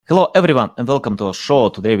Hello everyone and welcome to our show.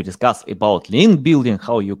 Today we discuss about link building,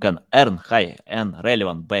 how you can earn high and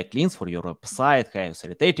relevant backlinks for your website, high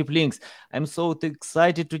authoritative links. I'm so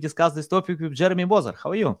excited to discuss this topic with Jeremy Bozer. How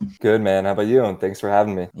are you? Good, man. How about you? And thanks for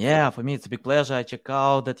having me. Yeah, for me it's a big pleasure. I check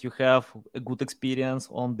out that you have a good experience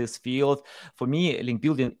on this field. For me, link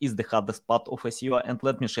building is the hardest part of SEO. And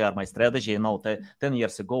let me share my strategy. 10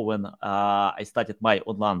 years ago when I started my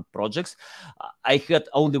online projects, I had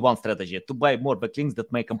only one strategy: to buy more backlinks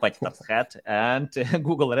that my competitors had. And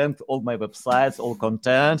Google ranked all my websites, all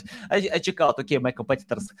content. I check out, okay, my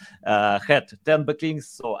competitors had 10 backlinks,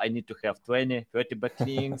 so I need to have 20, 30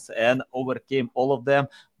 backlinks and overcame all of them.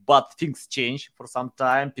 But things change for some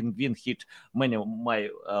time. Penguin hit many of my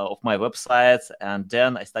websites, and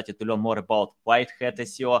then I started to learn more about white hat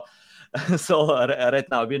SEO. So right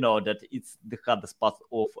now we know that it's the hardest part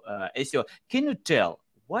of SEO. Can you tell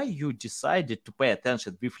why you decided to pay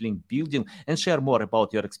attention with link building and share more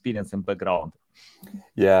about your experience and background?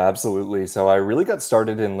 Yeah, absolutely. So I really got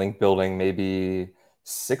started in link building maybe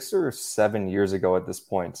 6 or 7 years ago at this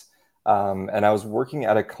point. And I was working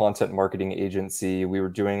at a content marketing agency. We were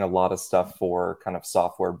doing a lot of stuff for kind of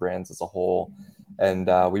software brands as a whole. And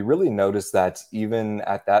we really noticed that even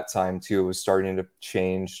at that time, too, it was starting to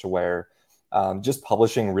change to where just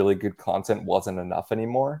publishing really good content wasn't enough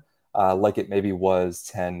anymore. Like it maybe was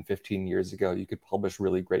 10, 15 years ago. You could publish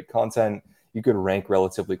really great content. You could rank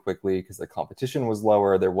relatively quickly because the competition was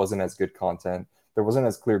lower. There wasn't as good content. There wasn't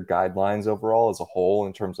as clear guidelines overall as a whole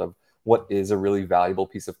in terms of what is a really valuable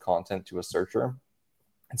piece of content to a searcher.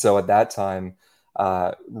 And so at that time,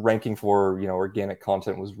 ranking for organic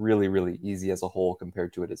content was really, really easy as a whole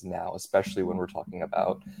compared to it is now, especially when we're talking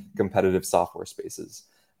about competitive software spaces.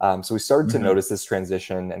 So we started to notice this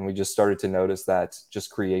transition, and we just started to notice that just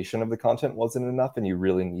creation of the content wasn't enough, and you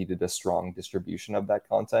really needed a strong distribution of that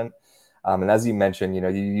content. And as you mentioned, you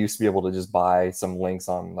used to be able to just buy some links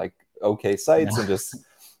on like okay sites and just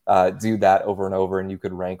do that over and over, and you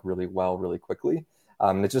could rank really well, really quickly.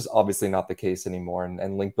 It's just obviously not the case anymore.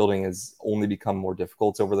 And link building has only become more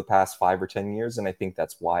difficult over the past 5 or 10 years. And I think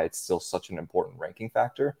that's why it's still such an important ranking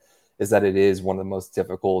factor, is that it is one of the most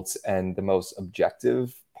difficult and the most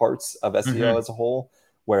objective parts of SEO as a whole.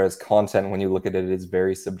 Whereas content, when you look at it, is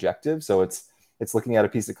very subjective. So it's looking at a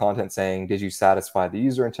piece of content saying, did you satisfy the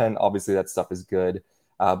user intent? Obviously, that stuff is good.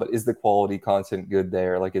 But is the quality content good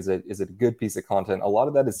there? Like, is it a good piece of content? A lot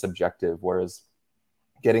of that is subjective, whereas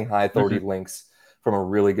getting high authority links from a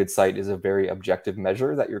really good site is a very objective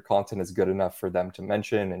measure that your content is good enough for them to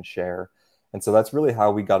mention and share. And so that's really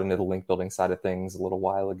how we got into the link building side of things a little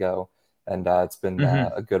while ago. And it's been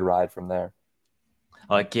a good ride from there.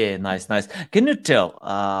 Okay, nice, nice. Can you tell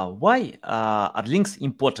why are links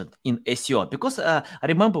important in SEO? Because I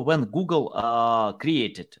remember when Google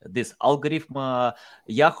created this algorithm,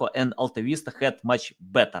 Yahoo and AltaVista had much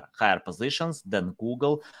better, higher positions than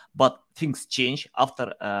Google. But things change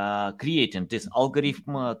after creating this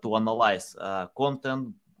algorithm to analyze content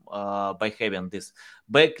by having these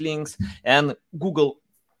backlinks, and Google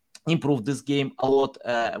improve this game a lot.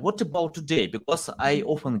 What about today? Because I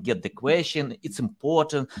often get the question, it's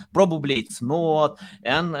important, probably it's not.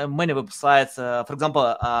 And many websites, for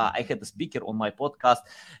example, I had a speaker on my podcast,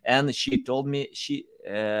 and she told me she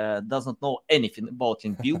doesn't know anything about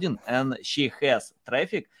link building, and she has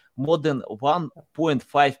traffic more than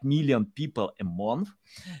 1.5 million people a month.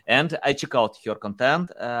 And I check out her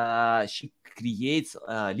content. She creates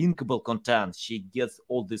linkable content. She gets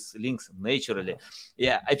all these links naturally.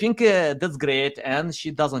 Yeah, I think that's great. And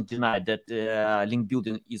she doesn't deny that link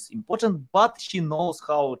building is important, but she knows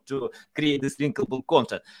how to create this linkable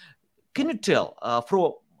content. Can you tell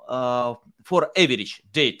for average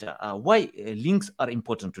data why links are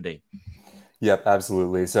important today? Yep,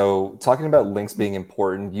 absolutely. So talking about links being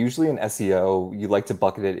important, usually in SEO, you like to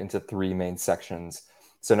bucket it into three main sections.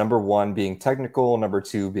 So number one being technical, number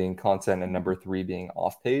two being content, and number three being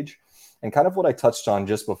off page. And kind of what I touched on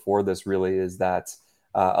just before this really is that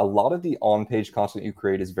a lot of the on-page content you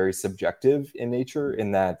create is very subjective in nature,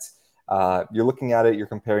 in that you're looking at it, you're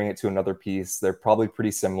comparing it to another piece. They're probably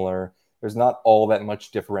pretty similar. There's not all that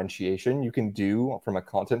much differentiation you can do from a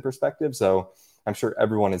content perspective. So I'm sure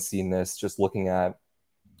everyone has seen this just looking at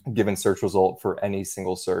a given search result for any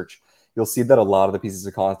single search. You'll see that a lot of the pieces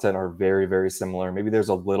of content are very, very similar. Maybe there's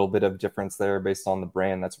a little bit of difference there based on the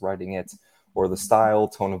brand that's writing it or the style,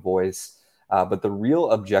 tone of voice. But the real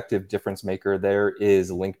objective difference maker there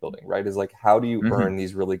is link building, right? Is like, how do you earn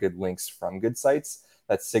these really good links from good sites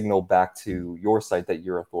that signal back to your site that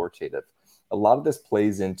you're authoritative? A lot of this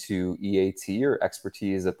plays into EAT, or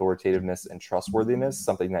expertise, authoritativeness, and trustworthiness,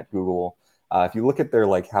 something that Google, if you look at their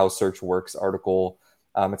like How Search Works article,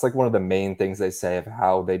 It's like one of the main things they say of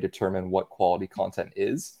how they determine what quality content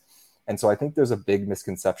is. And so I think there's a big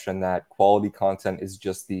misconception that quality content is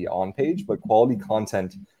just the on page, but quality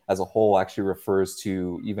content as a whole actually refers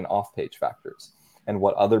to even off page factors. And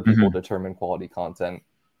what other people Mm-hmm. determine quality content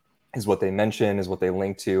is what they mention, is what they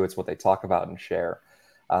link to, it's what they talk about and share.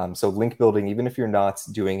 So link building, even if you're not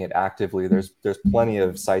doing it actively, there's plenty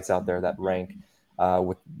of sites out there that rank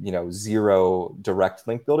with zero direct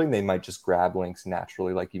link building. They might just grab links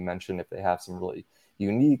naturally, like you mentioned, if they have some really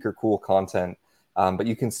unique or cool content. But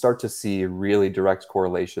you can start to see really direct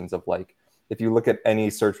correlations of, like, if you look at any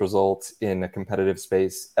search results in a competitive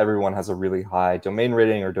space, everyone has a really high domain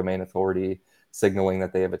rating or domain authority, signaling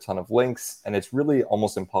that they have a ton of links. And it's really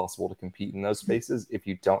almost impossible to compete in those spaces if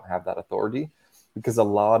you don't have that authority, because a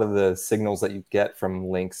lot of the signals that you get from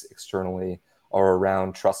links externally are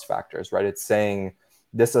around trust factors, right? It's saying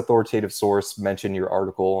this authoritative source mentioned your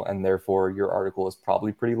article, and therefore your article is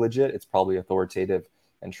probably pretty legit. It's probably authoritative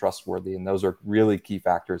and trustworthy. And those are really key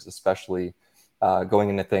factors, especially going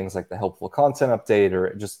into things like the helpful content update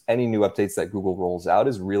or just any new updates that Google rolls out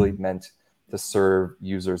is really meant to serve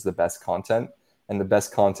users the best content. And the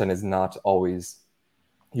best content is not always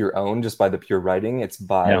your own just by the pure writing. It's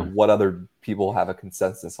by Yeah. what other people have a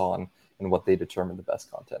consensus on and what they determine the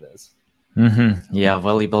best content is. Mm-hmm. Yeah,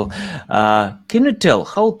 valuable. Can you tell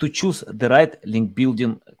how to choose the right link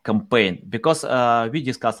building campaign? Because we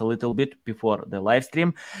discussed a little bit before the live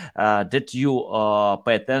stream that you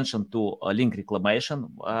pay attention to link reclamation,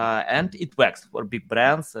 and it works for big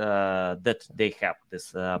brands that they have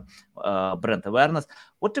this brand awareness.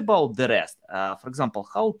 What about the rest? For example,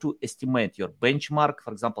 how to estimate your benchmark?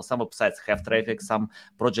 For example, some websites have traffic, some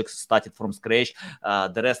projects started from scratch,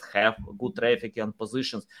 the rest have good traffic and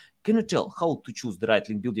positions. Can you tell how to choose the right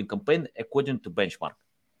link building campaign according to benchmark?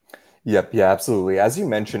 Yep, yeah, absolutely. As you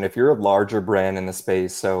mentioned, if you're a larger brand in the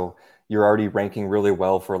space, so you're already ranking really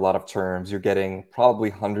well for a lot of terms, you're getting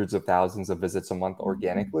probably hundreds of thousands of visits a month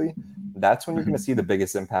organically, that's when you're going to see the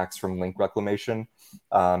biggest impacts from link reclamation.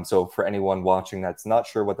 So for anyone watching that's not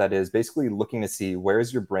sure what that is, basically looking to see where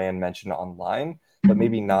is your brand mentioned online, but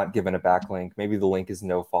maybe not given a backlink. Maybe the link is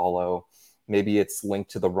no follow. Maybe it's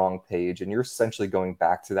linked to the wrong page, and you're essentially going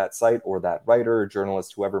back to that site or that writer or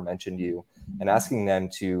journalist, whoever mentioned you, and asking them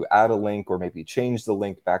to add a link or maybe change the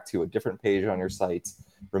link back to a different page on your site,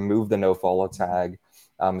 remove the no follow tag.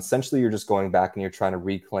 Essentially, you're just going back and you're trying to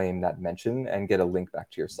reclaim that mention and get a link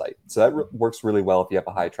back to your site. So that works really well if you have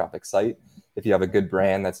a high traffic site, if you have a good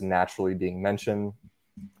brand that's naturally being mentioned.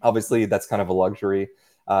 Obviously, that's kind of a luxury.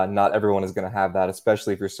 Not everyone is going to have that,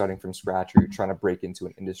 especially if you're starting from scratch or you're trying to break into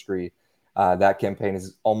an industry. That campaign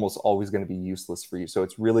is almost always going to be useless for you. So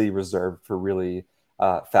it's really reserved for really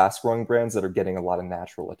fast growing brands that are getting a lot of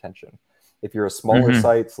natural attention. If you're a smaller Mm-hmm.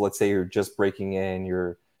 site, so let's say you're just breaking in,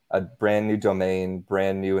 you're a brand new domain,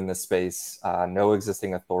 brand new in this space, no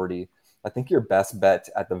existing authority, I think your best bet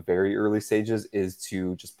at the very early stages is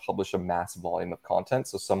to just publish a mass volume of content.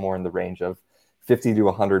 So somewhere in the range of 50 to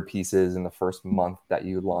 100 pieces in the first month that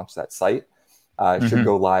you launch that site. Should Mm-hmm.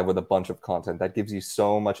 go live with a bunch of content. That gives you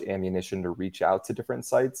so much ammunition to reach out to different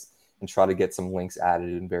sites and try to get some links added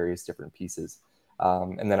in various different pieces.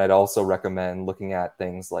 And then I'd also recommend looking at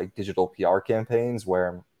things like digital PR campaigns,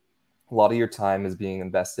 where a lot of your time is being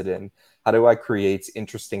invested in how do I create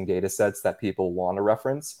interesting data sets that people want to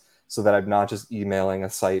reference, so that I'm not just emailing a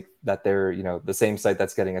site that they're, the same site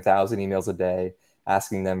that's getting 1,000 emails a day,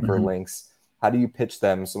 asking them for Mm-hmm. links. How do you pitch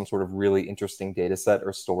them some sort of really interesting data set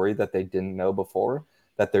or story that they didn't know before,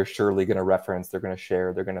 that they're surely going to reference, they're going to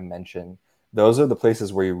share, they're going to mention? Those are the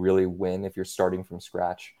places where you really win if you're starting from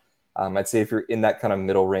scratch. I'd say if you're in that kind of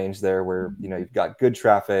middle range there, where you've got good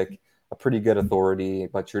traffic, a pretty good authority,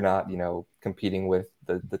 but you're not, competing with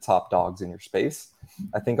the top dogs in your space.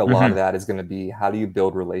 I think a lot of Mm-hmm. that is going to be how do you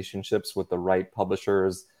build relationships with the right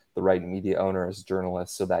publishers, the right media owners,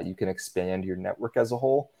 journalists, so that you can expand your network as a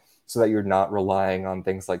whole, so that you're not relying on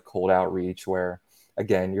things like cold outreach, where,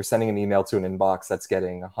 again, you're sending an email to an inbox that's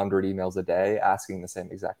getting 100 emails a day asking the same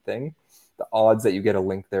exact thing. The odds that you get a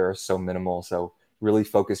link there are so minimal. So really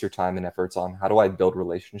focus your time and efforts on how do I build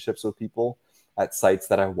relationships with people at sites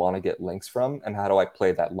that I want to get links from, and how do I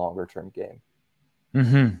play that longer term game.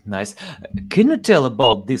 Mm-hmm. Nice. Can you tell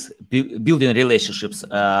about this building relationships.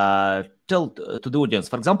 Tell to the audience.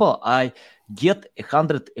 For example, I get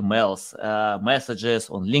 100 emails, messages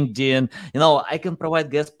on LinkedIn. I can provide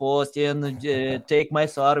guest posting, take my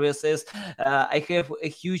services. I have a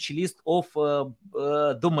huge list of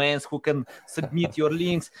domains who can submit your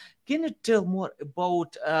links. Can you tell more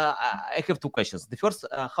about? I have two questions. The first,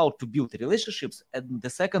 how to build relationships, and the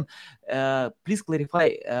second, please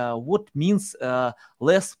clarify what means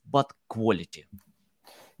less but quality.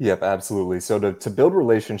 Yep, absolutely. So to build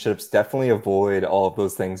relationships, definitely avoid all of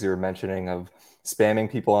those things you were mentioning of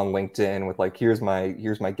spamming people on LinkedIn with like, here's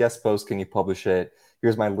my guest post, can you publish it?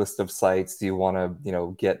 Here's my list of sites. Do you want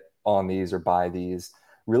to, get on these or buy these?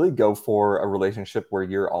 Really go for a relationship where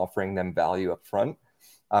you're offering them value up front.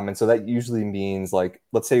 And so that usually means like,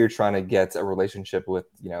 let's say you're trying to get a relationship with,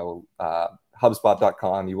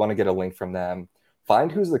 HubSpot.com. You want to get a link from them.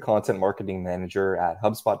 Find who's the content marketing manager at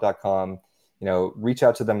HubSpot.com. Reach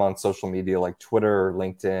out to them on social media like Twitter or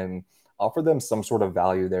LinkedIn, offer them some sort of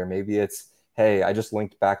value there. Maybe it's, hey, I just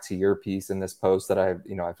linked back to your piece in this post that I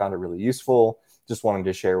found it really useful. Just wanted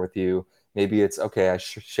to share with you. Maybe it's, okay, I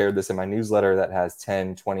shared this in my newsletter that has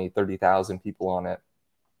 10, 20, 30,000 people on it.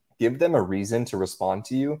 Give them a reason to respond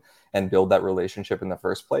to you and build that relationship in the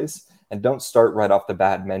first place. And don't start right off the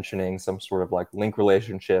bat mentioning some sort of like link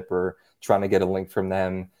relationship or trying to get a link from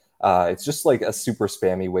them. It's just like a super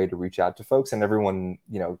spammy way to reach out to folks. And everyone,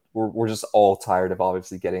 we're just all tired of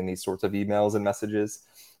obviously getting these sorts of emails and messages.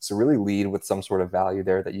 So really lead with some sort of value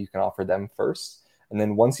there that you can offer them first. And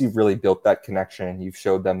then once you've really built that connection, you've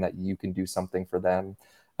showed them that you can do something for them,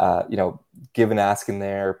 give an ask in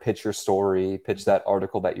there, pitch your story, pitch that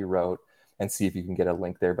article that you wrote, and see if you can get a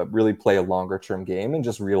link there. But really play a longer term game and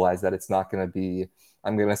just realize that it's not going to be,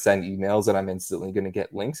 I'm going to send emails and I'm instantly going to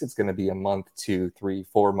get links. It's going to be a month, 2, 3,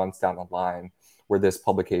 4 months down the line where this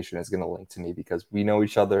publication is going to link to me because we know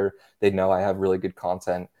each other. They know I have really good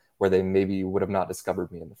content where they maybe would have not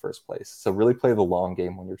discovered me in the first place. So really play the long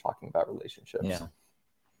game when you're talking about relationships. Yeah.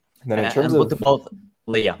 And then in terms of go.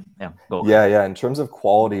 Yeah. In terms of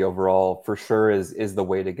quality overall, for sure is the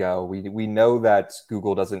way to go. We know that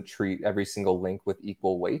Google doesn't treat every single link with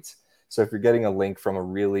equal weight. So if you're getting a link from a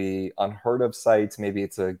really unheard of site, maybe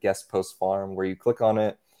it's a guest post farm where you click on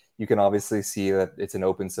it, you can obviously see that it's an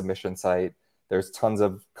open submission site. There's tons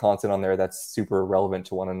of content on there that's super relevant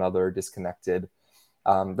to one another, disconnected.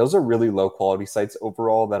 Those are really low quality sites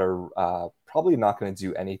overall that are probably not going to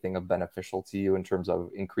do anything of beneficial to you in terms of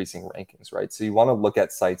increasing rankings, right? So you want to look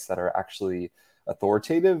at sites that are actually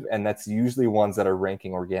authoritative, and that's usually ones that are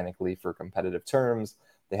ranking organically for competitive terms.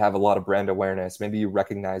 They have a lot of brand awareness. Maybe you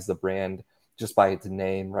recognize the brand just by its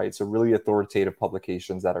name, right? So really authoritative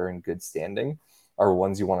publications that are in good standing are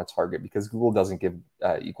ones you want to target because Google doesn't give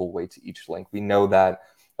equal weight to each link. We know that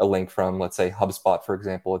a link from, let's say, HubSpot, for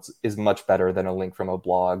example, is much better than a link from a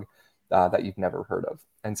blog that you've never heard of.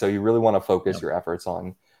 And so you really want to focus your efforts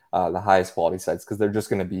on the highest quality sites because they're just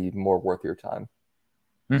going to be more worth your time.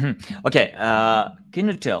 Mm-hmm. Okay, can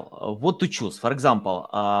you tell what to choose? For example,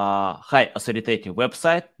 high authoritative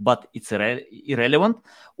website, but it's irrelevant,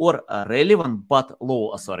 or relevant but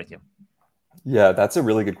low authority? Yeah, that's a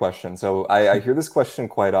really good question. So I hear this question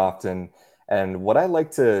quite often. And what I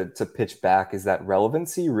like to pitch back is that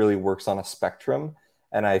relevancy really works on a spectrum.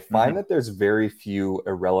 And I find that there's very few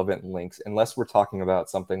irrelevant links, unless we're talking about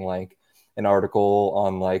something like an article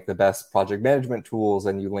on like the best project management tools,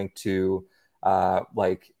 and you link to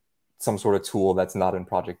like some sort of tool that's not in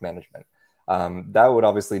project management. That would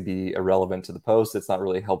obviously be irrelevant to the post. It's not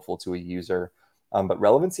really helpful to a user. But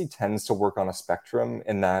relevancy tends to work on a spectrum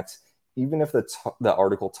in that even if the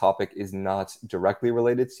article topic is not directly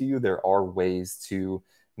related to you, there are ways to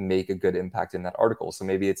make a good impact in that article. So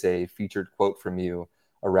maybe it's a featured quote from you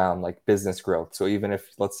around like business growth. So even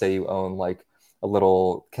if, let's say, you own like a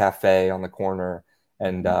little cafe on the corner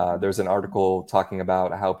and there's an article talking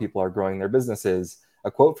about how people are growing their businesses,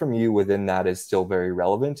 a quote from you within that is still very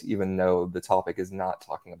relevant, even though the topic is not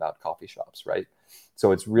talking about coffee shops, right?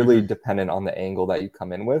 So it's really dependent on the angle that you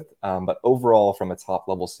come in with. But overall, from a top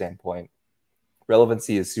level standpoint,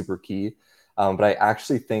 relevancy is super key. But I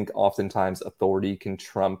actually think oftentimes authority can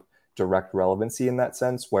trump direct relevancy in that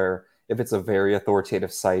sense, where if it's a very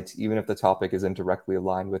authoritative site, even if the topic isn't directly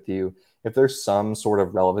aligned with you, if there's some sort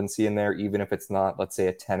of relevancy in there, even if it's not, let's say,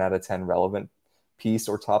 a 10 out of 10 relevant piece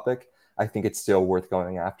or topic, I think it's still worth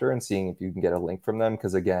going after and seeing if you can get a link from them.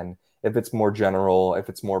 Because again, if it's more general, if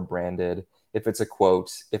it's more branded, if it's a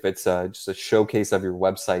quote, if it's just a showcase of your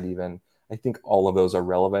website even, I think all of those are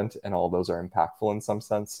relevant and all of those are impactful in some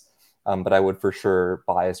sense. But I would for sure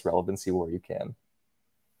bias relevancy where you can.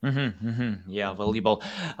 Yeah, valuable.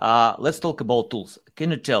 Let's talk about tools.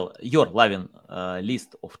 Can you tell your loving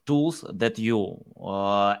list of tools that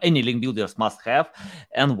any link builders must have,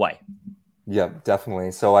 and why? Yeah,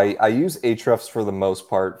 definitely. So I use Ahrefs for the most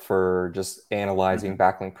part for just analyzing Mhm.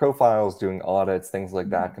 backlink profiles, doing audits, things like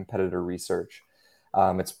that, competitor research.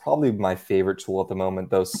 It's probably my favorite tool at the moment,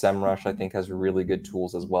 though SEMrush I think has really good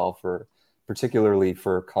tools as well for particularly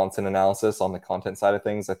for content analysis on the content side of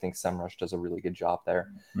things. I think SEMrush does a really good job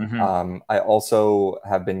there. Mhm. I also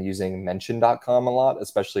have been using mention.com a lot,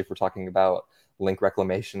 especially if we're talking about link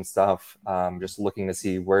reclamation stuff, just looking to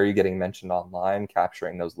see where you're getting mentioned online,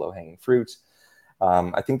 capturing those low hanging fruit.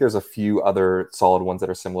 I think there's a few other solid ones that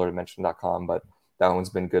are similar to mention.com, but that one's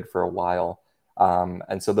been good for a while.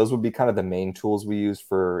 And so those would be kind of the main tools we use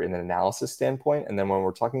for an analysis standpoint. And then when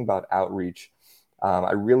we're talking about outreach,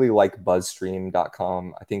 I really like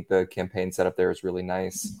buzzstream.com. I think the campaign setup there is really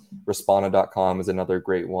nice. Responded.com is another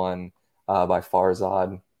great one by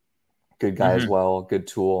Farzad. Good guy as Mhm. well, good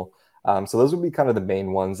tool. So those would be kind of the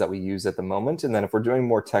main ones that we use at the moment. And then if we're doing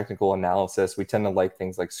more technical analysis, we tend to like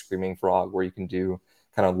things like Screaming Frog, where you can do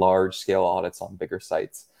kind of large scale audits on bigger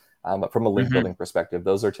sites. But from a link Mhm. building perspective,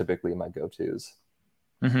 those are typically my go-tos.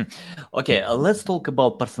 Mhm. Okay, let's talk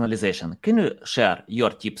about personalization. Can you share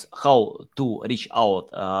your tips how to reach out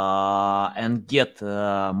and get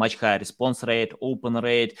much higher response rate, open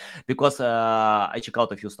rate? Because I check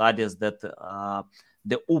out a few studies that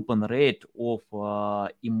the open rate of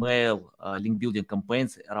email link building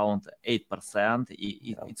campaigns around 8%.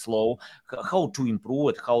 Yeah. It's low. How to improve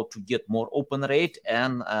it? How to get more open rate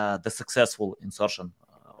and the successful insertion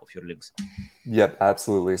of your links? Yep,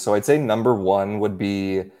 absolutely. So I'd say number one would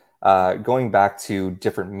be going back to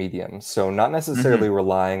different mediums. So not necessarily Mhm.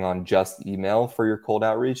 relying on just email for your cold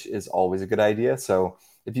outreach is always a good idea. So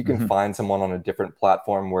if you can Mhm. find someone on a different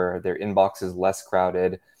platform where their inbox is less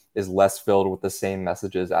crowded, is less filled with the same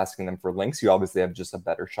messages asking them for links, you obviously have just a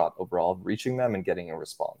better shot overall of reaching them and getting a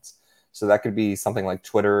response. So that could be something like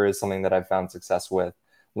Twitter is something that I've found success with.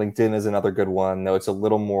 LinkedIn is another good one, though it's a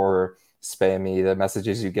little more spammy. The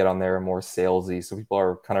messages you get on there are more salesy, so people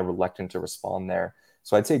are kind of reluctant to respond there.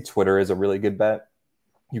 So I'd say Twitter is a really good bet.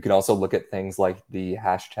 You can also look at things like the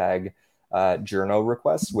hashtag journo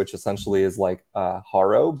requests, which essentially is like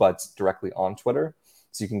Haro, but directly on Twitter.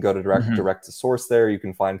 So you can go to Mhm. direct to source there. You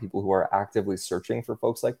can find people who are actively searching for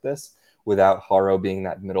folks like this without Haro being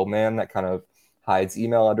that middleman that kind of hides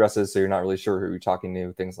email addresses, so you're not really sure who you're talking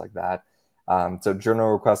to, things like that. So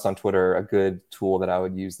journal requests on Twitter, a good tool that I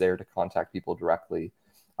would use there to contact people directly.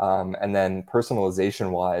 And then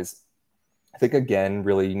personalization wise, I think again,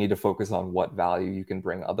 really, you need to focus on what value you can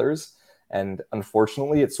bring others. And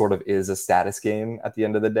unfortunately, it sort of is a status game at the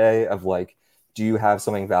end of the day of like, do you have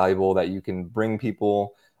something valuable that you can bring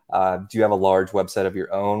people? Do you have a large website of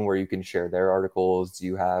your own where you can share their articles? Do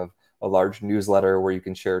you have a large newsletter where you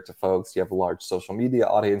can share it to folks? Do you have a large social media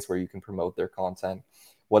audience where you can promote their content?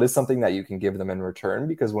 What is something that you can give them in return?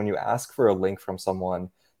 Because when you ask for a link from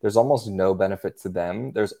someone, there's almost no benefit to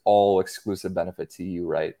them. There's all exclusive benefit to you,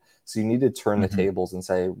 right? So you need to turn the Mhm. tables and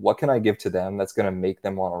say, what can I give to them that's going to make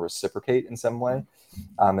them want to reciprocate in some way?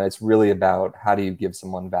 And it's really about how do you give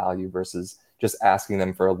someone value versus just asking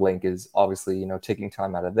them for a link is obviously, taking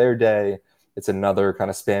time out of their day. It's another kind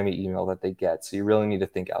of spammy email that they get. So you really need to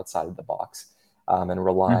think outside of the box and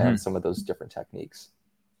rely on Mhm. some of those different techniques.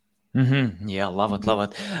 Yeah, love it, love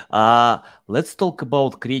it. Let's talk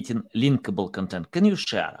about creating linkable content. Can you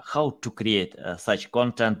share how to create such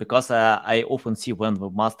content? Because I often see when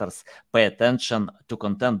webmasters pay attention to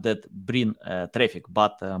content that bring traffic,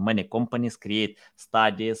 but many companies create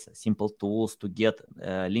studies, simple tools to get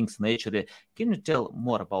links naturally. Can you tell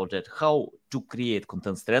more about that? How to create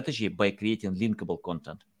content strategy by creating linkable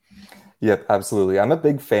content? Yep, absolutely. I'm a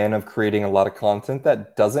big fan of creating a lot of content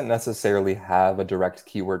that doesn't necessarily have a direct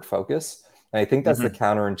keyword focus. And I think that's the Mhm.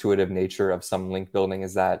 counterintuitive nature of some link building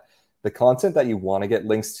is that the content that you want to get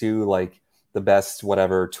links to, like the best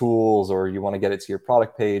whatever tools, or you want to get it to your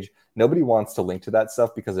product page, nobody wants to link to that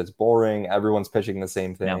stuff because it's boring. Everyone's pitching the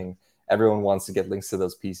same Yeah. thing. Everyone wants to get links to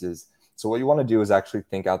those pieces. So what you want to do is actually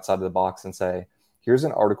think outside of the box and say, here's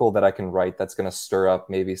an article that I can write that's going to stir up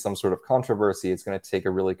maybe some sort of controversy. It's going to take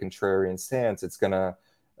a really contrarian stance. It's going to,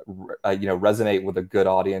 resonate with a good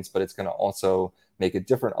audience, but it's going to also make a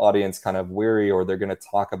different audience kind of weary, or they're going to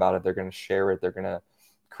talk about it. They're going to share it. They're going to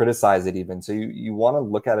criticize it even. So you want to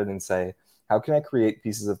look at it and say, how can I create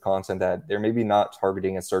pieces of content that they're maybe not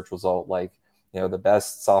targeting a search result like, the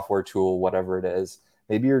best software tool, whatever it is.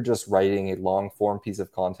 Maybe you're just writing a long form piece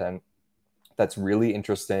of content that's really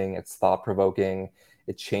interesting. It's thought provoking.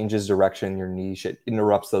 It changes direction in your niche. It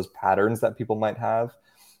interrupts those patterns that people might have.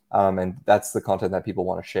 And that's the content that people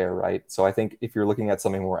want to share, right? So I think if you're looking at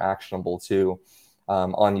something more actionable too,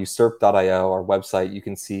 on usurp.io, our website, you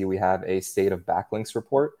can see we have a state of backlinks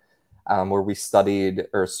report where we studied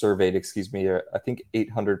or surveyed, I think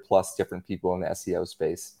 800 plus different people in the SEO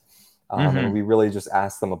space. And we really just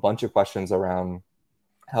asked them a bunch of questions around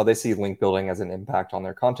how they see link building as an impact on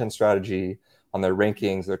their content strategy, on their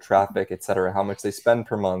rankings, their traffic, et cetera, how much they spend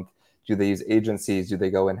per month. Do they use agencies? Do they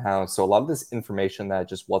go in-house? So a lot of this information that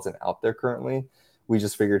just wasn't out there currently, we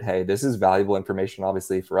just figured, hey, this is valuable information,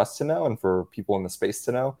 obviously, for us to know and for people in the space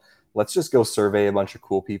to know. Let's just go survey a bunch of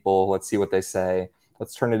cool people. Let's see what they say.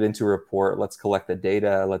 Let's turn it into a report. Let's collect the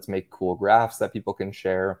data. Let's make cool graphs that people can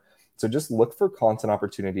share. So just look for content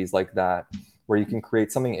opportunities like that where you can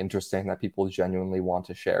create something interesting that people genuinely want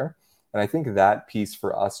to share. And I think that piece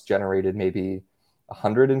for us generated maybe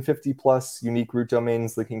 150 plus unique root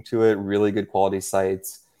domains linking to it, really good quality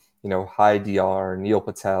sites, Hi DR, Neil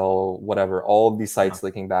Patel, whatever, all of these sites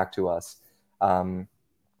linking back to us. I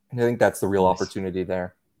think that's the real opportunity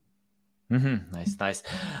there. Nice.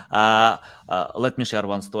 Let me share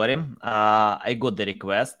one story. I got the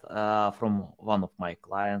request from one of my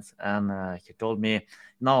clients, and he told me,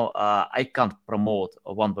 no, I can't promote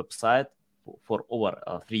one website for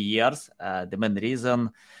over 3 years. The main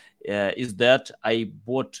reason is that he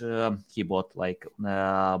bought like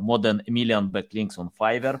more than 1 million backlinks on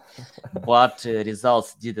Fiverr, but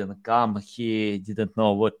results didn't come. He didn't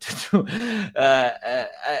know what to do.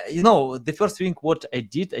 The first thing what I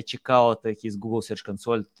did, I check out his Google Search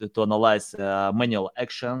Console to analyze manual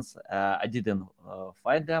actions. I didn't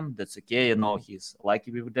find them. That's okay. He's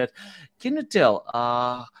lucky with that. Can you tell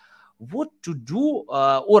what to do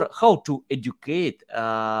or how to educate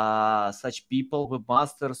such people,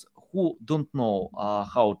 webmasters who don't know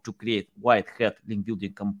how to create white hat link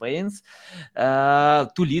building campaigns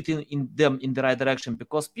to lead in them in the right direction?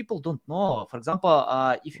 Because people don't know. For example,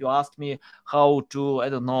 if you ask me how to, I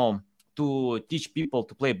don't know, to teach people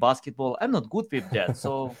to play basketball, I'm not good with that.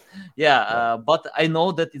 So but I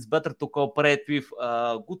know that it's better to cooperate with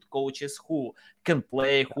good coaches who can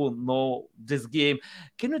play, who know this game.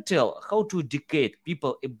 Can you tell how to educate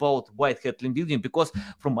people about white hat link building? Because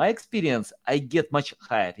from my experience, I get much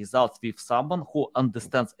higher results with someone who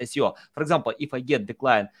understands SEO. For example, if I get the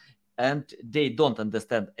client and they don't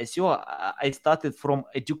understand SEO, I started from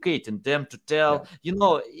educating them to tell,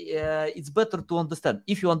 it's better to understand.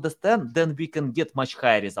 If you understand, then we can get much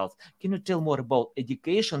higher results. Can you tell more about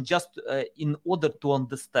education just in order to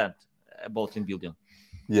understand about link building?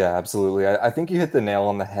 Yeah, absolutely. I think you hit the nail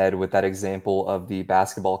on the head with that example of the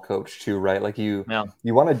basketball coach too, right? Like you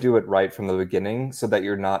want to do it right from the beginning so that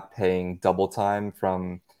you're not paying double time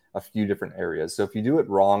from a few different areas. So if you do it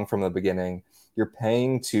wrong from the beginning, you're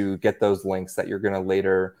paying to get those links that you're going to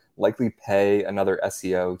later likely pay another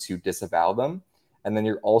SEO to disavow them. And then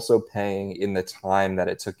you're also paying in the time that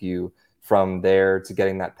it took you from there to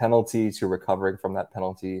getting that penalty to recovering from that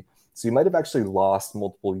penalty. So you might have actually lost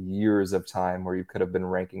multiple years of time where you could have been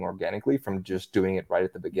ranking organically from just doing it right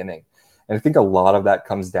at the beginning. And I think a lot of that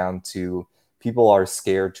comes down to people are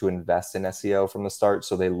scared to invest in SEO from the start,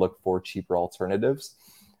 so they look for cheaper alternatives.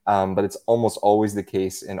 But it's almost always the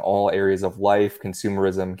case in all areas of life,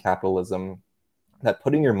 consumerism, capitalism, that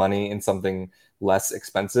putting your money in something less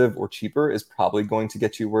expensive or cheaper is probably going to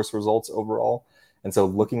get you worse results overall. And so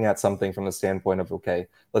looking at something from the standpoint of, okay,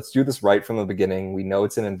 let's do this right from the beginning. We know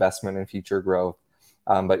it's an investment in future growth.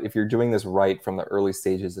 But if you're doing this right from the early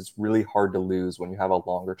stages, it's really hard to lose when you have a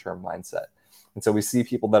longer term mindset. And so we see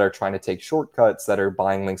people that are trying to take shortcuts, that are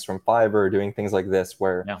buying links from Fiverr, doing things like this,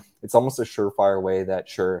 where it's almost a surefire way that,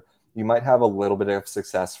 sure, you might have a little bit of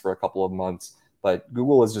success for a couple of months, but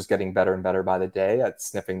Google is just getting better and better by the day at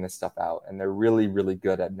sniffing this stuff out. And they're really, really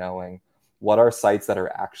good at knowing what are sites that are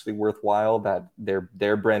actually worthwhile, that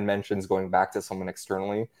their brand mentions going back to someone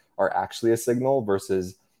externally are actually a signal,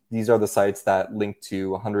 versus these are the sites that link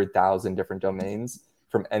to 100,000 different domains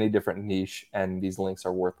from any different niche, and these links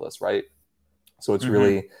are worthless, right? So it's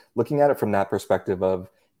really looking at it from that perspective of,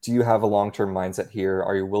 do you have a long-term mindset here?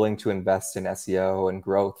 Are you willing to invest in SEO and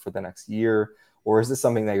growth for the next year? Or is this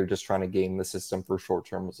something that you're just trying to game the system for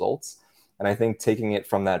short-term results? And I think taking it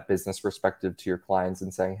from that business perspective to your clients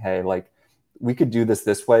and saying, hey, like, we could do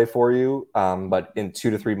this way for you, but in 2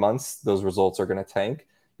 to 3 months, those results are going to tank.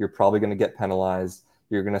 You're probably going to get penalized.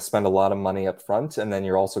 You're going to spend a lot of money up front, and then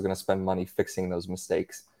you're also going to spend money fixing those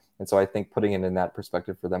mistakes. And so I think putting it in that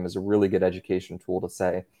perspective for them is a really good education tool to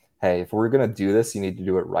say, hey, if we're going to do this, you need to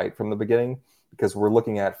do it right from the beginning, because we're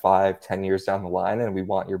looking at 5-10 years down the line, and we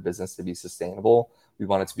want your business to be sustainable. We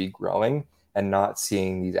want it to be growing, and not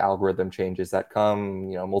seeing these algorithm changes that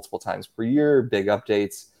come, multiple times per year, big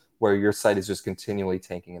updates. where your site is just continually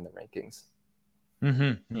tanking in the rankings.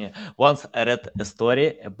 Yeah. Once I read a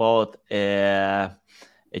story about a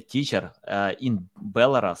teacher in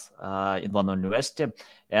Belarus in one university,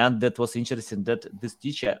 and that was interesting that this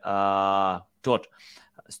teacher taught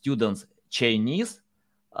students Chinese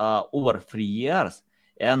over 3 years.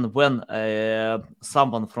 And when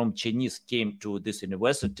someone from Chinese came to this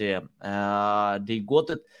university, they got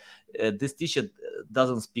it. This teacher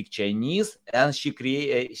doesn't speak Chinese, and she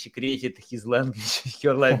created his language,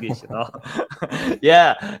 her language.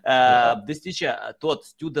 Yeah. This teacher taught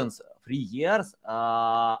students 3 years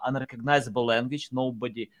unrecognizable language.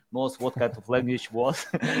 Nobody knows what kind of language was,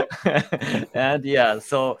 and yeah,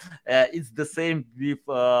 so it's the same with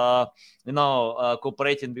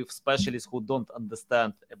cooperating with specialists who don't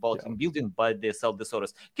understand about link building, but they sell the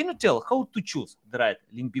service. Can you tell how to choose the right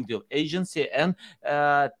link building agency and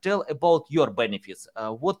tell about your benefits?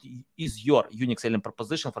 What is your unique selling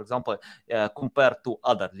proposition, for example, compared to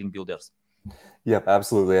other link builders? Yep,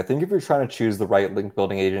 absolutely. I think if you're trying to choose the right link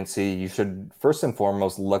building agency, you should first and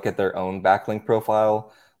foremost look at their own backlink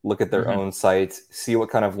profile, look at their own site, see what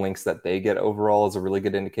kind of links that they get overall is a really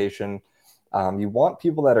good indication. You want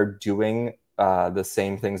people that are doing the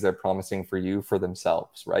same things they're promising for you for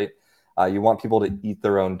themselves, right? You want people to eat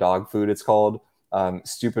their own dog food, it's called.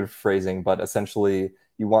 Stupid phrasing, but essentially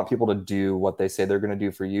you want people to do what they say they're going to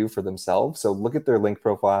do for you for themselves. So look at their link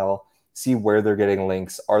profile, see where they're getting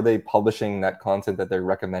links. Are they publishing that content that they're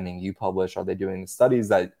recommending you publish? Are they doing the studies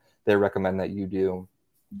that they recommend that you do?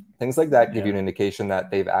 Things like that give you an indication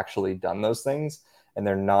that they've actually done those things, and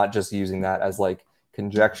they're not just using that as like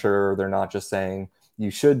conjecture. They're not just saying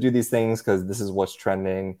you should do these things because this is what's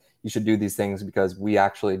trending. You should do these things because we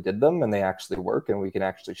actually did them and they actually work and we can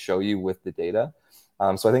actually show you with the data.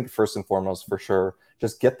 So I think first and foremost, for sure,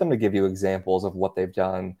 just get them to give you examples of what they've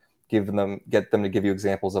done. Get them to give you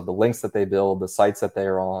examples of the links that they build, the sites that they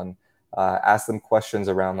are on. Ask them questions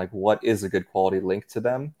around like what is a good quality link to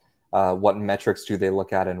them, what metrics do they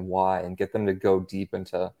look at and why, and get them to go deep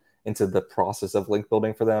into the process of link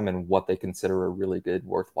building for them and what they consider a really good,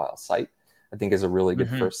 worthwhile site. I think is a really good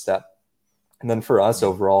first step. And then for us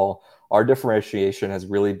overall, our differentiation has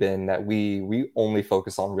really been that we only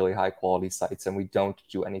focus on really high quality sites and we don't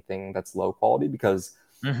do anything that's low quality because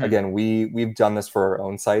again, we've done this for our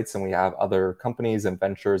own sites and we have other companies and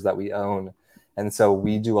ventures that we own. And so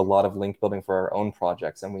we do a lot of link building for our own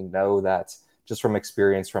projects. And we know that just from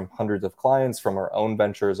experience from hundreds of clients, from our own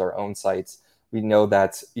ventures, our own sites, we know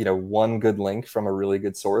that, one good link from a really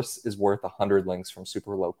good source is worth 100 links from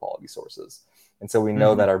super low quality sources. And so we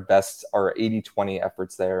know that our 80-20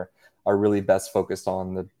 efforts there are really best focused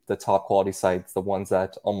on the top quality sites, the ones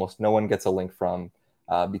that almost no one gets a link from.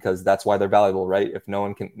 Because that's why they're valuable, right? If no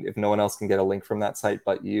one else can get a link from that site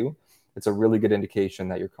but you, it's a really good indication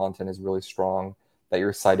that your content is really strong, that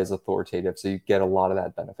your site is authoritative. So you get a lot of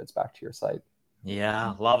that benefits back to your site.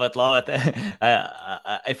 Yeah, love it.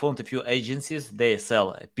 I found a few agencies. They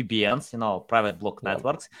sell PBNs, private block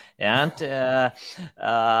networks, and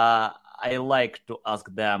I like to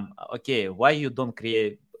ask them, okay, why you don't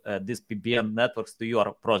create these PBN networks to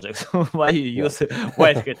your projects? Why you use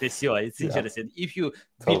Whitehat SEO? It's interesting. If you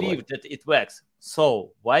believe that it works,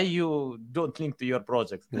 so why you don't link to your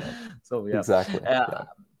projects? So exactly.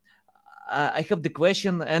 I have the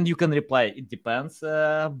question, and you can reply. It depends,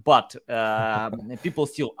 but people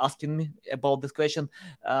still asking me about this question.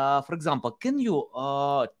 For example, can you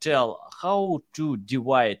tell how to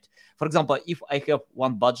divide? For example, if I have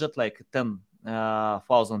one budget like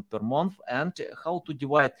 10,000 per month, and how to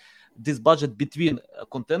divide this budget between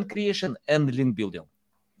content creation and link building?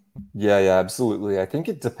 Yeah, absolutely. I think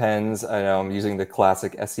it depends. I know I'm using the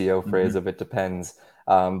classic SEO phrase of it depends.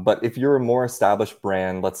 But if you're a more established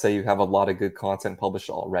brand, let's say you have a lot of good content published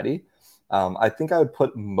already, I think I would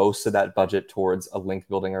put most of that budget towards a link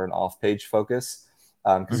building or an off-page focus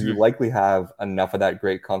because you likely have enough of that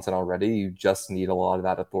great content already. You just need a lot of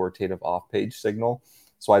that authoritative off-page signal.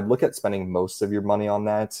 So I'd look at spending most of your money on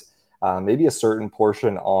that, maybe a certain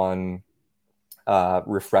portion on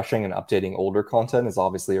refreshing and updating older content is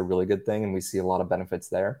obviously a really good thing, and we see a lot of benefits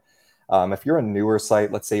there. If you're a newer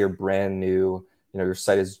site, let's say you're brand new, your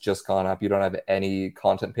site has just gone up, you don't have any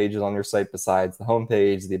content pages on your site besides the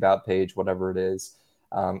homepage, the about page, whatever it is.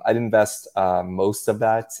 I'd invest most of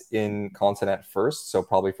that in content at first. So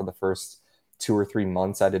probably for the first 2 or 3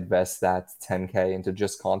 months, I'd invest that 10K into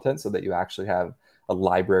just content so that you actually have a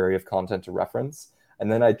library of content to reference.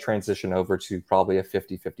 And then I'd transition over to probably a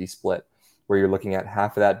 50-50 split, where you're looking at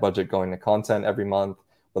half of that budget going to content every month,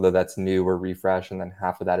 whether that's new or refresh, and then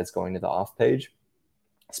half of that is going to the off page,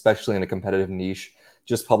 especially in a competitive niche.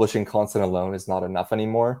 just publishing content alone is not enough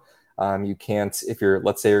anymore. You can't, if you're,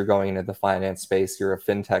 let's say you're going into the finance space, you're a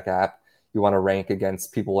fintech app, you want to rank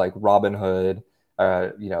against people like Robinhood,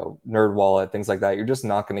 NerdWallet, things like that. You're just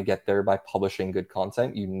not going to get there by publishing good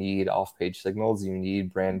content. You need off-page signals, you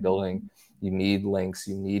need brand building, you need links,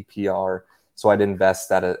 you need PR. So I'd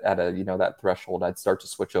invest at a that threshold. I'd start to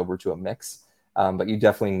switch over to a mix. But you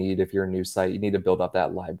definitely need, if you're a new site, you need to build up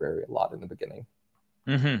that library a lot in the beginning.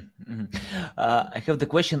 I have the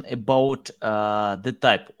question about the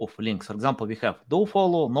type of links. For example, we have do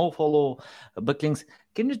follow, no follow, backlinks.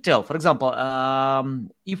 Can you tell, for example,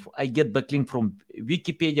 if I get backlink from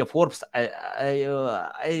Wikipedia, Forbes,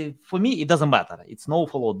 for me, it doesn't matter. It's no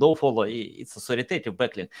follow, do follow. It's authoritative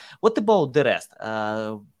backlink. What about the rest?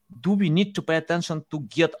 Do we need to pay attention to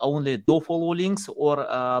get only do follow links, or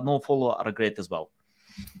no follow are great as well?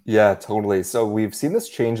 Yeah, totally. So we've seen this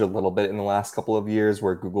change a little bit in the last couple of years,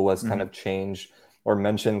 where Google has kind of changed or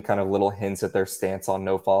mentioned kind of little hints at their stance on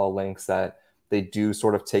no follow links, that they do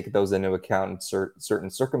sort of take those into account in certain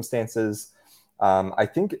circumstances. I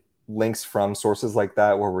think links from sources like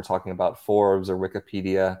that, where we're talking about Forbes or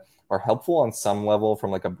Wikipedia, are helpful on some level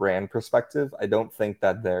from like a brand perspective. I don't think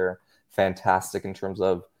that they're fantastic in terms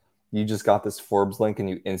of, you just got this Forbes link and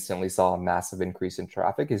you instantly saw a massive increase in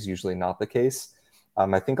traffic, is usually not the case.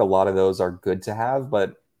 I think a lot of those are good to have,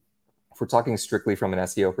 but if we're talking strictly from an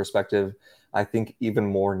SEO perspective, I think even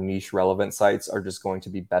more niche relevant sites are just going to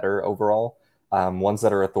be better overall. Ones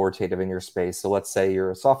that are authoritative in your space. So let's say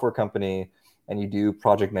you're a software company and you do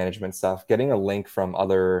project management stuff, getting a link from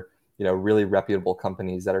other, really reputable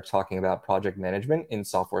companies that are talking about project management in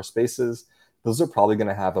software spaces, those are probably going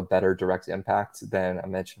to have a better direct impact than I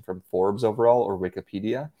mentioned from Forbes overall or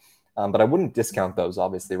Wikipedia. But I wouldn't discount those,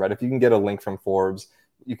 obviously, right? If you can get a link from Forbes,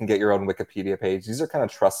 you can get your own Wikipedia page. These are kind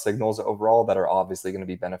of trust signals overall that are obviously going to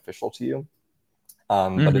be beneficial to you.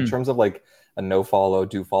 But in terms of like a no follow,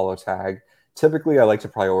 do follow tag, typically I like to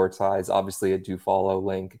prioritize, obviously, a do follow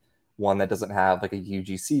link, one that doesn't have like a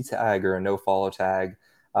UGC tag or a no follow tag.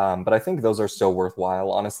 But I think those are still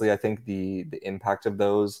worthwhile. Honestly, I think the impact of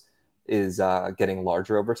those is getting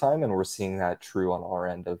larger over time, and we're seeing that true on our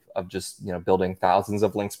end of just building thousands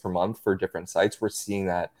of links per month for different sites. We're seeing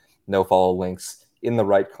that no follow links in the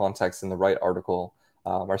right context, in the right article,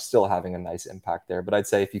 are still having a nice impact there. But I'd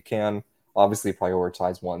say if you can, obviously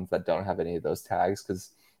prioritize ones that don't have any of those tags, because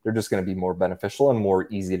they're just going to be more beneficial and more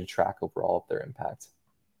easy to track overall of their impact.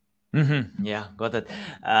 Yeah, got it.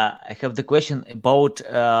 I have the question about,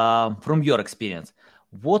 from your experience,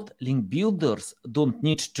 what link builders don't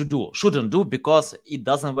need to do, shouldn't do, because it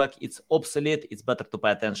doesn't work, it's obsolete, it's better to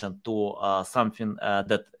pay attention to something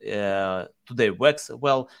that today works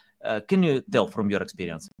well. Can you tell from your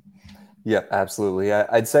experience? Yeah, absolutely.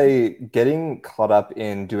 I'd say getting caught up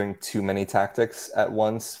in doing too many tactics at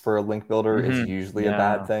once for a link builder is usually a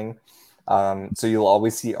bad thing. So you'll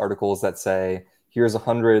always see articles that say, here's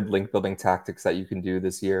 100 link building tactics that you can do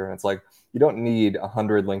this year. And it's like, you don't need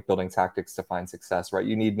 100 link building tactics to find success, right?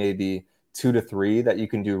 You need maybe 2 to 3 that you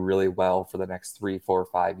can do really well for the next 3, 4,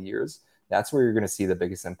 5 years. That's where you're going to see the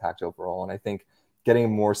biggest impact overall. And I think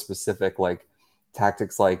getting more specific, like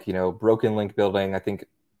tactics like, broken link building, I think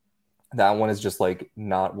that one is just like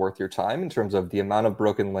not worth your time in terms of the amount of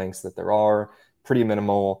broken links that there are, pretty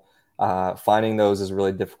minimal. Finding those is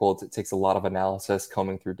really difficult. It takes a lot of analysis,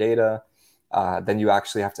 combing through data. Then you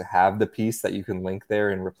actually have to have the piece that you can link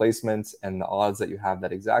there in replacement, and the odds that you have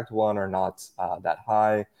that exact one are not that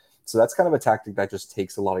high. So that's kind of a tactic that just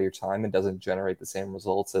takes a lot of your time and doesn't generate the same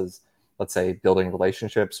results as, let's say, building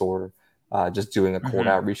relationships or just doing a cold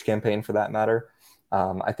outreach campaign for that matter.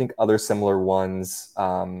 I think other similar ones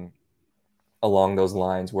along those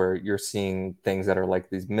lines, where you're seeing things that are like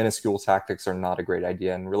these minuscule tactics, are not a great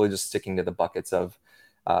idea, and really just sticking to the buckets of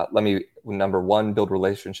number 1, build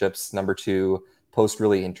relationships. Number 2, post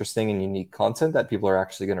really interesting and unique content that people are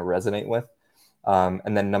actually going to resonate with.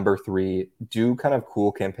 And then number 3, do kind of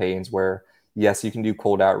cool campaigns where, yes, you can do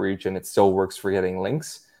cold outreach and it still works for getting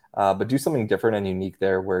links, but do something different and unique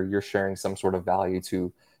there, where you're sharing some sort of value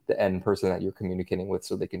to the end person that you're communicating with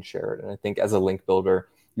so they can share it. And I think as a link builder,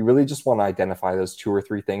 you really just want to identify those 2 or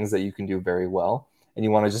 3 things that you can do very well. And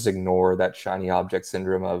you want to just ignore that shiny object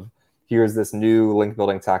syndrome of, here's this new link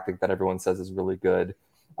building tactic that everyone says is really good.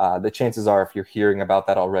 The chances are, if you're hearing about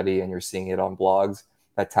that already and you're seeing it on blogs,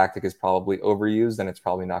 that tactic is probably overused and it's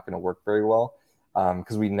probably not going to work very well.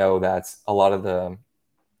 Because we know that a lot of the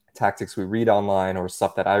tactics we read online, or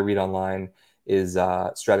stuff that I read online, is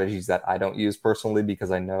strategies that I don't use personally because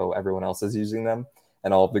I know everyone else is using them.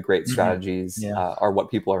 And all of the great strategies are what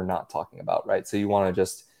people are not talking about, right? So you want to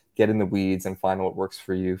just get in the weeds and find what works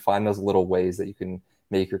for you. Find those little ways that you can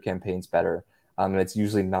make your campaigns better. And it's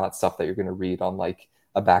usually not stuff that you're going to read on like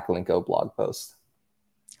a Backlinko blog post.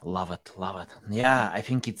 Love it, love it. Yeah, I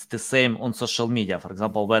think it's the same on social media. For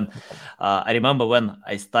example, when I remember when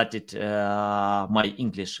I started my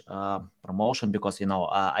English promotion, because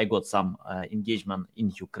I got some engagement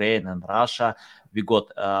in Ukraine and Russia. We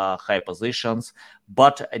got high positions,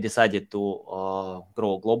 but I decided to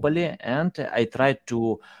grow globally, and I tried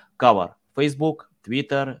to cover Facebook,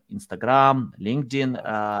 Twitter, Instagram, LinkedIn,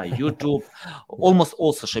 YouTube, almost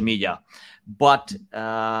all social media. But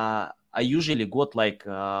I usually got like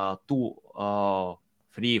 2,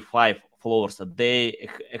 3, 5 followers a day,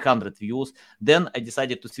 100 views. Then I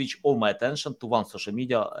decided to switch all my attention to one social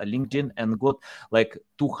media, LinkedIn, and got like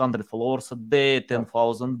 200 followers a day,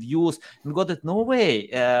 10,000 views, and got it. No way.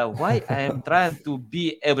 Why I am trying to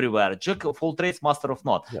be everywhere? Jack of all trades, master of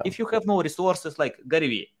none. Yeah. If you have no resources like Gary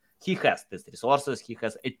Vee, he has these resources. He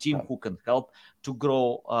has a team who can help to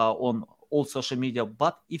grow on all social media.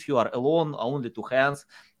 But if you are alone, only 2 hands,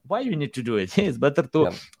 why you need to do it? It's better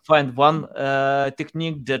to find one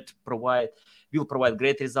technique that will provide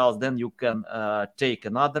great results. Then you can take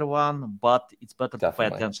another one, but it's better to pay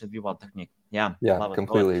attention with one technique. Yeah,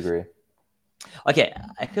 completely agree. Okay,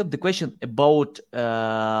 I have the question about,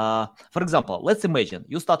 for example, let's imagine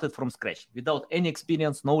you started from scratch without any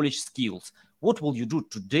experience, knowledge, skills. What will you do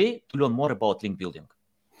today to learn more about link building?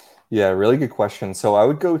 Yeah, really good question. So I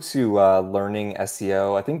would go to Learning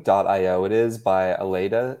SEO. I think .io it is by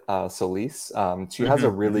Aleida Solis. She has a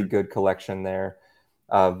really good collection there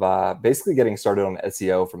of basically getting started on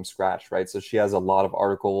SEO from scratch, right? So she has a lot of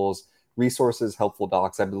articles, resources, helpful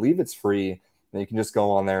docs. I believe it's free. And you can just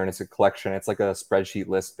go on there and it's a collection. It's like a spreadsheet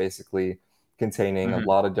list basically containing a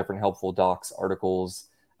lot of different helpful docs, articles,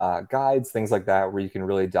 guides, things like that, where you can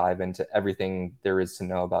really dive into everything there is to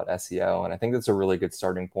know about SEO. And I think that's a really good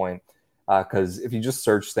starting point because if you just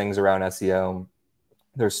search things around SEO,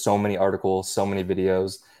 there's so many articles, so many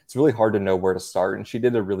videos. It's really hard to know where to start. And she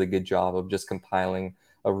did a really good job of just compiling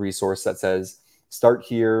a resource that says, start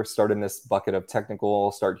here, start in this bucket of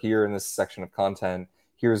technical, start here in this section of content.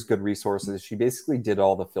 Here's good resources. She basically did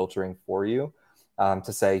all the filtering for you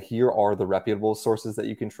to say, here are the reputable sources that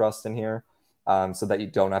you can trust in here. So that you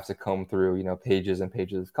don't have to comb through, pages and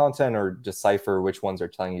pages of content or decipher which ones are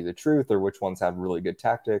telling you the truth or which ones have really good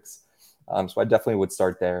tactics. So I definitely would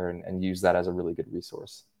start there and use that as a really good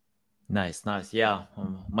resource. Nice. Yeah,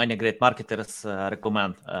 many great marketers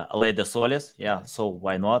recommend Aleida Solis. Yeah, so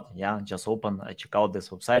why not? Yeah, just check out this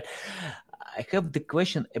website. I have the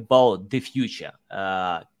question about the future.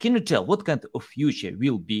 Can you tell what kind of future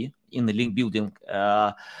will be in the link building?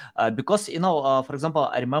 Because, for example,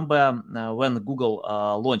 I remember when Google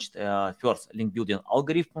launched first link building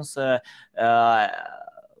algorithms,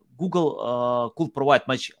 Google could provide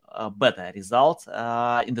much better results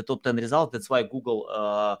in the top 10 results. That's why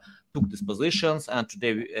Google took these positions, and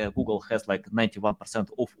today Google has like 91%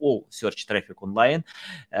 of all search traffic online.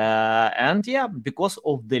 And yeah, because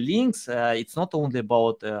of the links, it's not only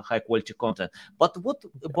about high quality content, but what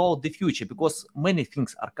about the future? Because many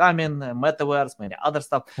things are coming, metaverse, many other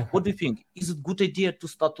stuff. What do you think? Is it a good idea to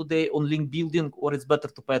start today on link building, or it's better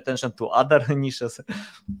to pay attention to other niches?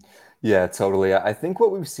 Yeah, totally. I think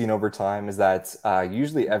what we've seen over time is that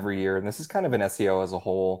usually every year, and this is kind of an SEO as a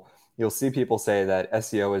whole, you'll see people say that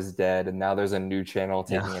SEO is dead and now there's a new channel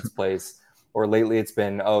taking its place. Or lately it's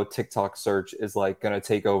been, TikTok search is like going to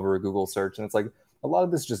take over Google search. And it's like a lot of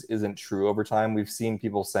this just isn't true over time. We've seen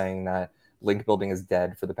people saying that link building is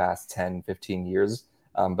dead for the past 10, 15 years,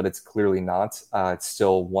 but it's clearly not. It's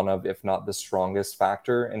still one of, if not the strongest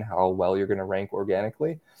factor in how well you're going to rank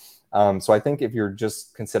organically. So I think if you're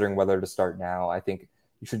just considering whether to start now, I think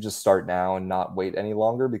you should just start now and not wait any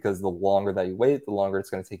longer, because the longer that you wait, the longer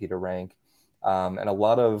it's going to take you to rank. And a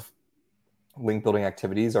lot of link building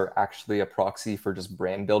activities are actually a proxy for just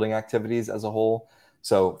brand building activities as a whole.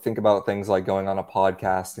 So think about things like going on a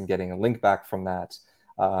podcast and getting a link back from that.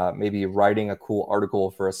 Maybe writing a cool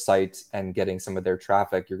article for a site and getting some of their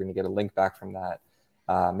traffic, you're going to get a link back from that.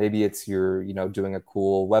 Maybe it's you're doing a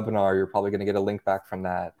cool webinar, you're probably going to get a link back from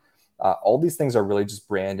that. All these things are really just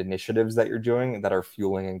brand initiatives that you're doing that are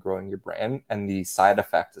fueling and growing your brand. And the side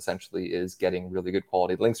effect essentially is getting really good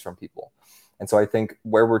quality links from people. And so I think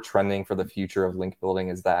where we're trending for the future of link building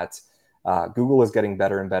is that Google is getting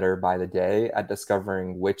better and better by the day at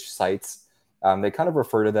discovering which sites. They kind of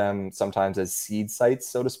refer to them sometimes as seed sites,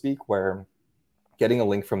 so to speak, where getting a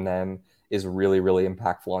link from them is really, really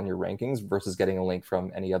impactful on your rankings versus getting a link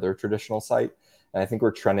from any other traditional site. And I think we're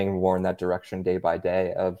trending more in that direction day by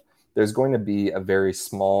day of there's going to be a very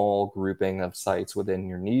small grouping of sites within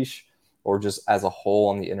your niche or just as a whole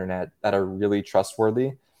on the internet that are really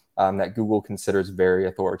trustworthy, that Google considers very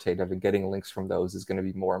authoritative, and getting links from those is going to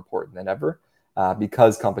be more important than ever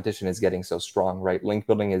because competition is getting so strong, right? Link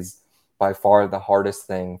building is by far the hardest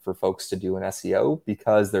thing for folks to do in SEO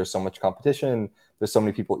because there's so much competition. There's so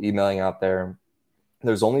many people emailing out there.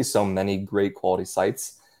 There's only so many great quality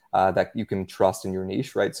sites that you can trust in your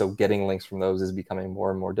niche, right? So getting links from those is becoming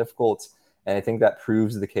more and more difficult. And I think that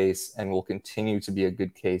proves the case and will continue to be a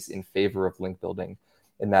good case in favor of link building,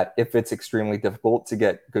 in that if it's extremely difficult to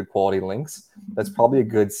get good quality links, that's probably a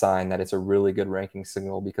good sign that it's a really good ranking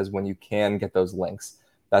signal, because when you can get those links,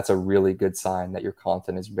 that's a really good sign that your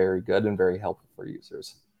content is very good and very helpful for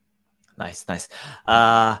users. Nice.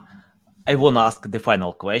 I want to ask the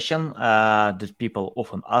final question that people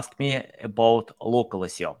often ask me about local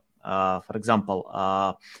SEO. For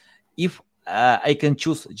example, if I can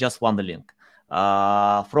choose just one link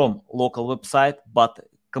from local website, but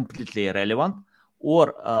completely irrelevant,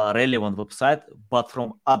 or relevant website, but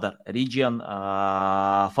from other region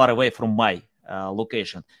far away from my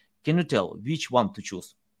location, can you tell which one to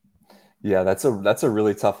choose? Yeah, that's a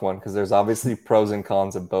really tough one, because there's obviously pros and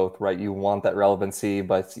cons of both, right? You want that relevancy,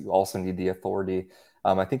 but you also need the authority.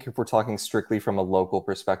 I think if we're talking strictly from a local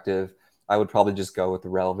perspective, I would probably just go with the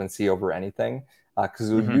relevancy over anything,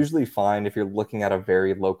 because we usually find if you're looking at a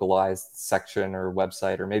very localized section or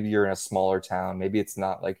website, or maybe you're in a smaller town, maybe it's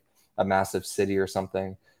not like a massive city or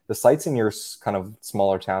something, the sites in your kind of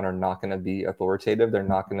smaller town are not going to be authoritative. They're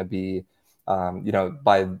not going to be,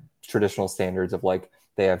 by traditional standards of like,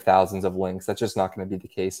 they have thousands of links. That's just not going to be the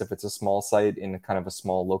case if it's a small site in kind of a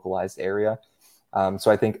small localized area.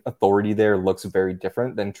 So I think authority there looks very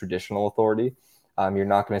different than traditional authority. You're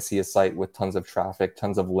not going to see a site with tons of traffic,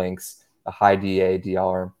 tons of links, a high DA,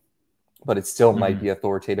 DR, but it still might be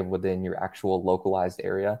authoritative within your actual localized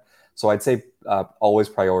area. So I'd say always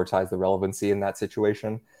prioritize the relevancy in that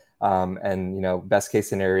situation. And, best case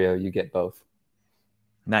scenario, you get both.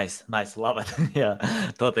 Nice. Love it. Yeah,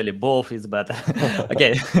 totally. Both is better.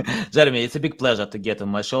 Okay, Jeremy, it's a big pleasure to get on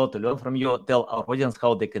my show, to learn from you. Tell our audience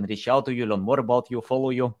how they can reach out to you, learn more about you,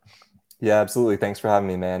 follow you. Yeah, absolutely. Thanks for having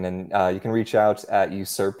me, man. And you can reach out at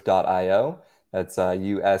usurp.io. That's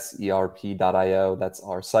userp.io. That's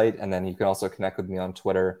our site. And then you can also connect with me on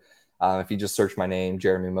Twitter. If you just search my name,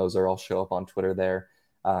 Jeremy Moser, I'll show up on Twitter there.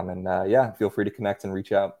 Yeah, feel free to connect and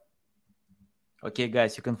reach out. Okay,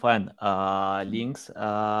 guys, you can find links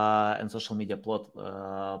and social media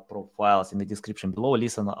profiles in the description below.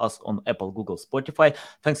 Listen to us on Apple, Google, Spotify.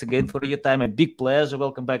 Thanks again for your time. A big pleasure.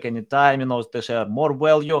 Welcome back anytime, to share more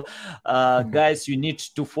value. Guys, you need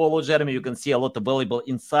to follow Jeremy. You can see a lot of valuable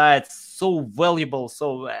insights. So valuable.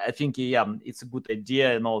 So I think, it's a good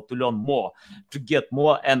idea, to learn more, to get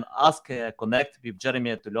more, and connect with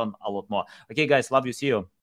Jeremy to learn a lot more. Okay, guys, love you. See you.